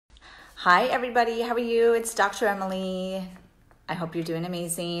Hi everybody, how are you? It's Dr. Emily. I hope you're doing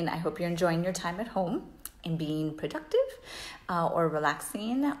amazing. I hope you're enjoying your time at home and being productive or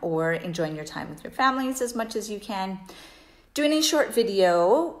relaxing or enjoying your time with your families as much as you can. Doing a short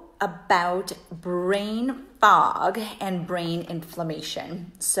video about brain fog and brain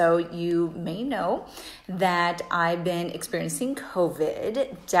inflammation. So you may know that I've been experiencing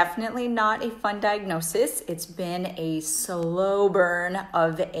COVID. Definitely not a fun diagnosis. It's been a slow burn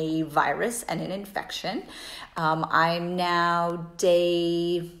of a virus and an infection. I'm now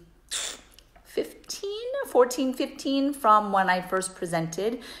day 14, 15 from when I first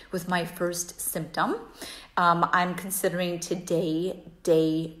presented with my first symptom. I'm considering today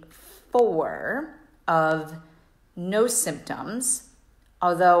day 4 of no symptoms,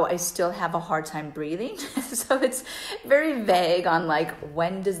 although I still have a hard time breathing. So it's very vague on like,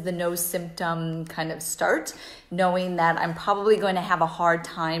 when does the no symptom kind of start, knowing that I'm probably going to have a hard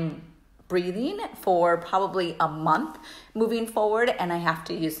time breathing for probably a month moving forward, and I have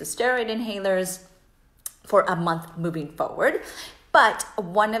to use the steroid inhalers for a month moving forward. But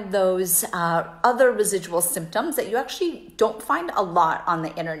one of those other residual symptoms that you actually don't find a lot on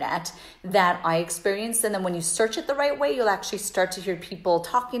the internet that I experienced, and then when you search it the right way, you'll actually start to hear people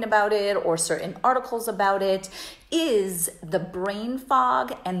talking about it or certain articles about it, is the brain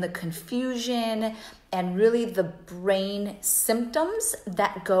fog and the confusion and really the brain symptoms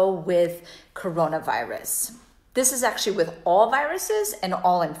that go with coronavirus. This is actually with all viruses and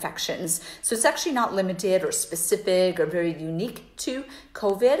all infections. So it's actually not limited or specific or very unique to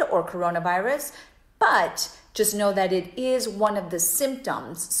COVID or coronavirus, but just know that it is one of the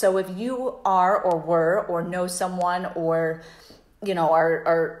symptoms. So if you are or were or know someone or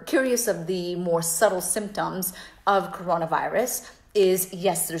are curious of the more subtle symptoms of coronavirus, is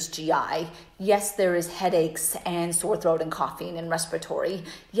yes, there's GI. Yes, there is headaches and sore throat and coughing and respiratory.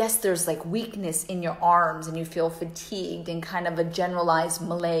 Yes, there's like weakness in your arms and you feel fatigued and kind of a generalized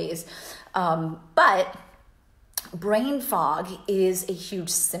malaise. But brain fog is a huge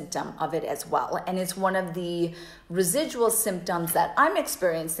symptom of it as well. And it's one of the residual symptoms that I'm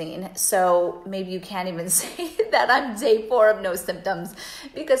experiencing. So maybe you can't even say that I'm day 4 of no symptoms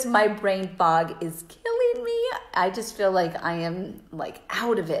because my brain fog is killing me. I just feel like I am like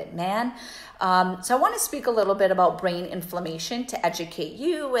out of it, man. So I want to speak a little bit about brain inflammation to educate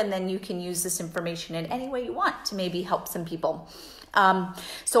you, and then you can use this information in any way you want to maybe help some people.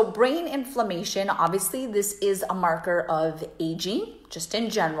 So brain inflammation, obviously this is a marker of aging, just in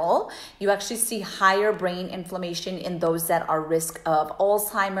general. You actually see higher brain inflammation in those that are risk of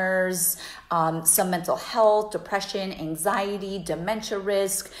Alzheimer's, some mental health, depression, anxiety, dementia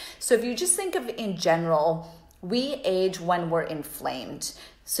risk. So if you just think of in general, we age when we're inflamed.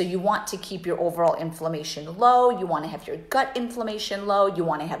 So you want to keep your overall inflammation low. You want to have your gut inflammation low. You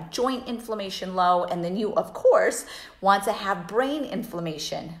want to have joint inflammation low. And then you, of course, want to have brain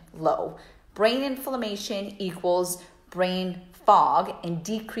inflammation low. Brain inflammation equals brain fog and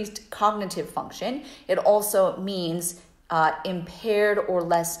decreased cognitive function. It also means impaired or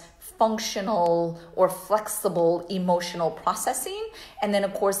less functional or flexible emotional processing. And then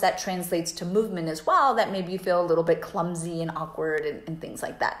of course that translates to movement as well, that maybe you feel a little bit clumsy and awkward and things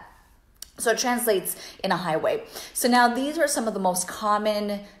like that. So it translates in a high way. So now these are some of the most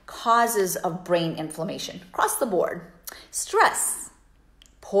common causes of brain inflammation across the board. Stress,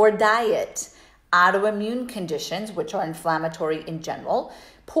 poor diet, autoimmune conditions, which are inflammatory in general,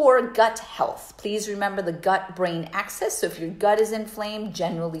 poor gut health. Please remember the gut-brain axis. So if your gut is inflamed,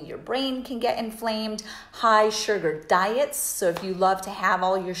 generally your brain can get inflamed. High sugar diets. So if you love to have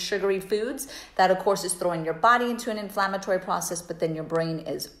all your sugary foods, that of course is throwing your body into an inflammatory process, but then your brain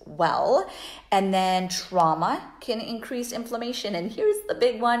is well. And then trauma can increase inflammation. And here's the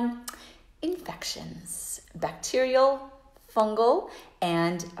big one, infections, bacterial, fungal,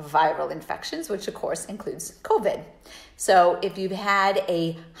 and viral infections, which of course includes COVID. So if you've had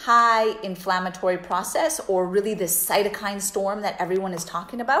a high inflammatory process, or really this cytokine storm that everyone is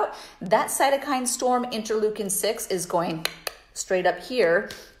talking about, that cytokine storm, interleukin-6, is going straight up here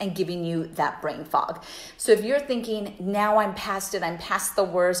and giving you that brain fog. So if you're thinking, now I'm past it, I'm past the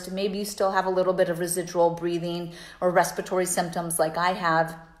worst, maybe you still have a little bit of residual breathing or respiratory symptoms like I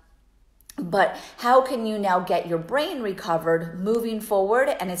have, but how can you now get your brain recovered moving forward?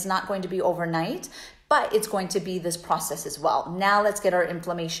 And it's not going to be overnight, but it's going to be this process as well. Now let's get our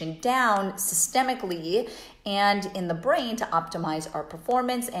inflammation down systemically and in the brain to optimize our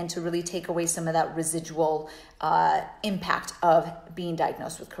performance and to really take away some of that residual impact of being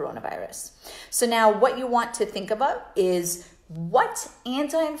diagnosed with coronavirus. So now what you want to think about is what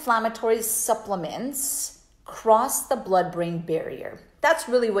anti-inflammatory supplements cross the blood-brain barrier. That's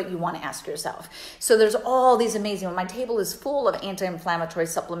really what you want to ask yourself. So there's all these amazing, my table is full of anti-inflammatory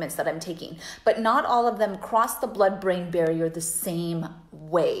supplements that I'm taking, but not all of them cross the blood-brain barrier the same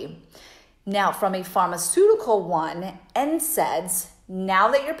way. Now, from a pharmaceutical one, NSAIDs,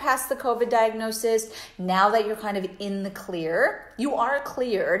 now that you're past the COVID diagnosis, now that you're kind of in the clear, you are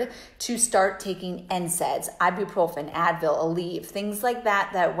cleared to start taking NSAIDs, ibuprofen, Advil, Aleve, things like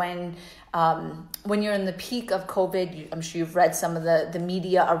that, that when you're in the peak of COVID, I'm sure you've read some of the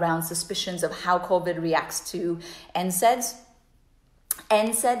media around suspicions of how COVID reacts to NSAIDs.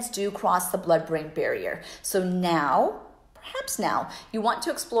 NSAIDs do cross the blood-brain barrier. So now, perhaps now, you want to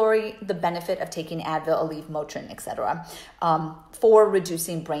explore the benefit of taking Advil, Aleve, Motrin, etc. For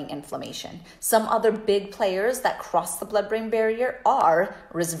reducing brain inflammation. Some other big players that cross the blood-brain barrier are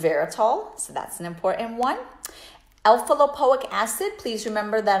resveratrol, so that's an important one. Alpha-lipoic acid, please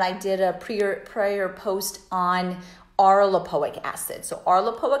remember that I did a prior post on R-lipoic acid. So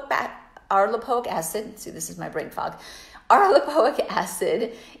R-lipoic acid, see, this is my brain fog. R-lipoic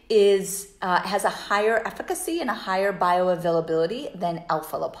acid has a higher efficacy and a higher bioavailability than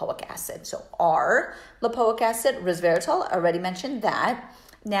alpha-lipoic acid. So R-lipoic acid, resveratrol, already mentioned that.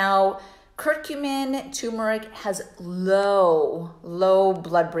 Now, curcumin, turmeric has low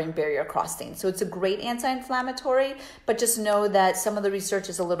blood-brain barrier crossing. So it's a great anti-inflammatory, but just know that some of the research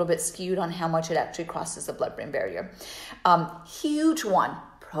is a little bit skewed on how much it actually crosses the blood-brain barrier. Huge one.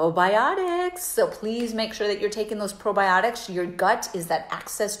 Probiotics. So please make sure that you're taking those probiotics. Your gut is that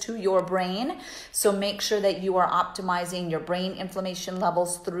access to your brain. So make sure that you are optimizing your brain inflammation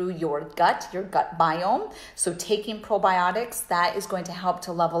levels through your gut biome. So taking probiotics, that is going to help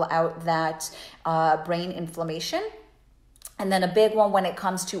to level out that brain inflammation. And then a big one when it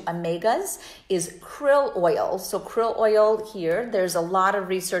comes to omegas is krill oil. So krill oil here, there's a lot of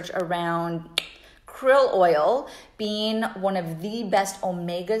research around krill oil being one of the best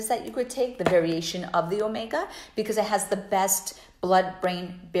omegas that you could take, the variation of the omega, because it has the best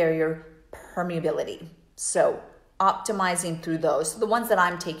blood-brain barrier permeability. So optimizing through those. So the ones that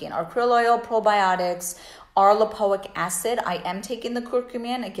I'm taking are krill oil, probiotics, R-lipoic acid. I am taking the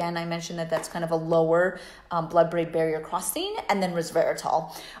curcumin. Again, I mentioned that that's kind of a lower blood-brain barrier crossing, and then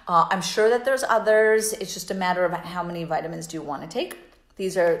resveratrol. I'm sure that there's others. It's just a matter of how many vitamins do you want to take.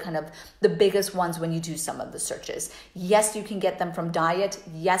 These are kind of the biggest ones when you do some of the searches. Yes, you can get them from diet.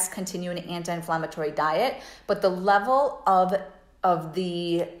 Yes, continue an anti-inflammatory diet, but the level of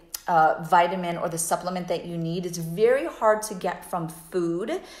the vitamin or the supplement that you need is very hard to get from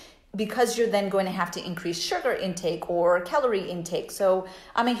food, because you're then going to have to increase sugar intake or calorie intake. So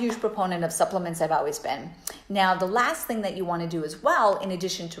I'm a huge proponent of supplements. I've always been. Now, the last thing that you want to do as well, in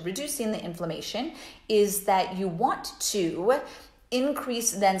addition to reducing the inflammation, is that you want to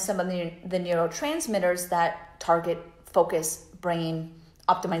increase then some of the neurotransmitters that target focus, brain,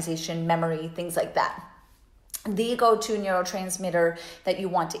 optimization, memory, things like that. The go-to neurotransmitter that you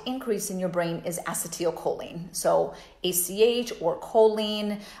want to increase in your brain is acetylcholine. So ACH or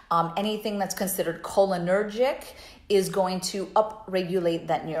choline, anything that's considered cholinergic is going to upregulate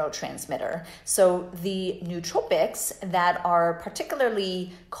that neurotransmitter. So the nootropics that are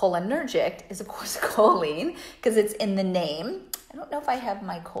particularly cholinergic is of course choline, because it's in the name. I don't know if I have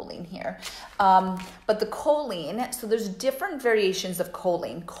my choline here, but the choline, so there's different variations of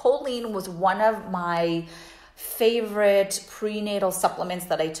choline. Choline was one of my favorite prenatal supplements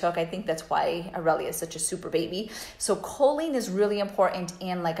that I took. I think that's why Aurelia is such a super baby. So choline is really important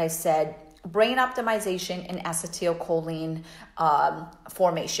in, like I said, brain optimization and acetylcholine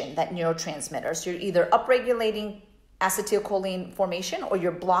formation, that neurotransmitter. So you're either upregulating acetylcholine formation or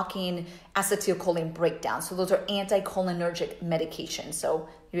you're blocking acetylcholine breakdown. So those are anticholinergic medications. So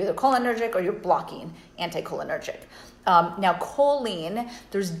you're either cholinergic or you're blocking anticholinergic. Now choline,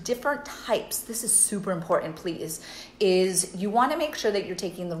 there's different types. This is super important, please, is you want to make sure that you're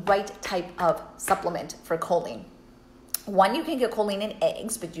taking the right type of supplement for choline. One, you can get choline in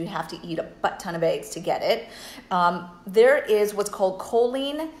eggs, but you have to eat a butt ton of eggs to get it. There is what's called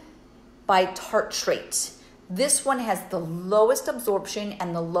Choline Bitartrate. This one has the lowest absorption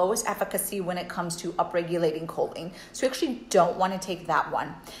and the lowest efficacy when it comes to upregulating choline. So you actually don't want to take that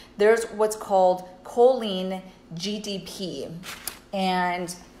one. There's what's called Choline GDP.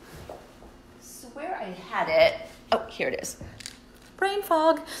 And so where I had it, oh, here it is. Brain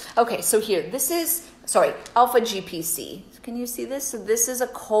fog. Okay, so here, this is, alpha GPC. Can you see this? So this is a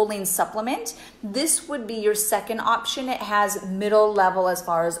choline supplement. This would be your second option. It has middle level as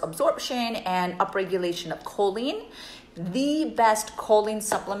far as absorption and upregulation of choline. The best choline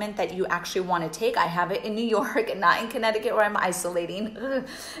supplement that you actually want to take, I have it in New York and not in Connecticut where I'm isolating,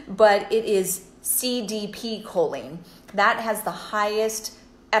 but it is CDP choline. That has the highest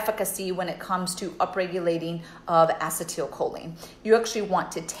efficacy when it comes to upregulating of acetylcholine. You actually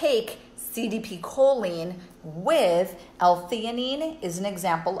want to take CDP choline with L-theanine is an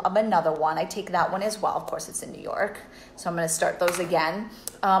example of another one. I take that one as well. Of course, it's in New York, so I'm going to start those again.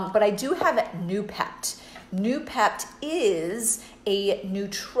 But I do have Noopept. Noopept is a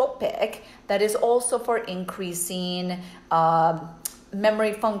nootropic that is also for increasing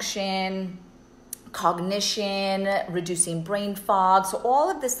memory function, cognition, reducing brain fog. So all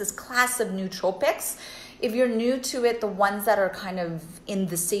of this class of nootropics, if you're new to it, the ones that are kind of in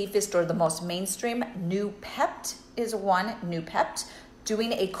the safest or the most mainstream, Noopept is one, Noopept.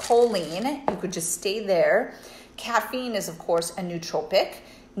 Doing a choline, you could just stay there. Caffeine is, of course, a nootropic.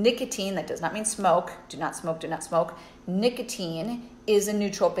 Nicotine, that does not mean smoke. Do not smoke, do not smoke. Nicotine is a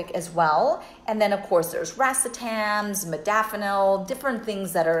nootropic as well. And then, of course, there's racetams, modafinil, different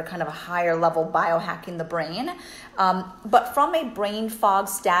things that are kind of a higher level biohacking the brain. But from a brain fog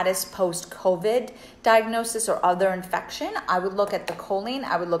status post-COVID diagnosis or other infection, I would look at the choline,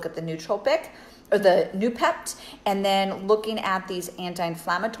 I would look at the nootropic, or the Noopept, and then looking at these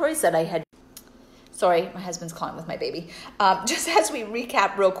anti-inflammatories that I had. Sorry, my husband's calling with my baby. Just as we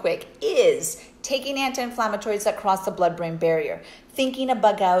recap real quick, is taking anti-inflammatories that cross the blood-brain barrier, thinking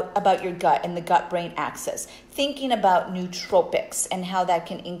about your gut and the gut-brain axis, thinking about nootropics and how that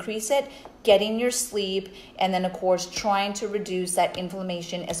can increase it, getting your sleep, and then, of course, trying to reduce that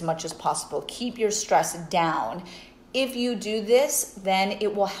inflammation as much as possible. Keep your stress down. If you do this, then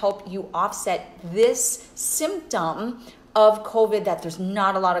it will help you offset this symptom of COVID that there's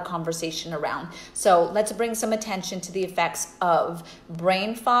not a lot of conversation around. So let's bring some attention to the effects of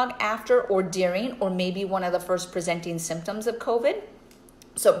brain fog after or during, or maybe one of the first presenting symptoms of COVID.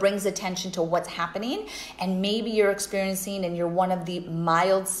 So it brings attention to what's happening, and maybe you're experiencing and you're one of the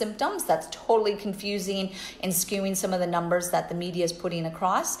mild symptoms. That's totally confusing and skewing some of the numbers that the media is putting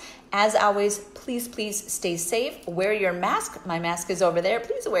across. As always, please stay safe. Wear your mask. My mask is over there.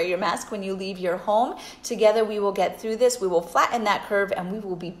 Please wear your mask when you leave your home. Together we will get through this. We will flatten that curve, and we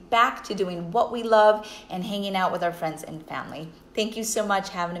will be back to doing what we love and hanging out with our friends and family. Thank you so much.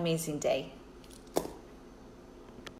 Have an amazing day.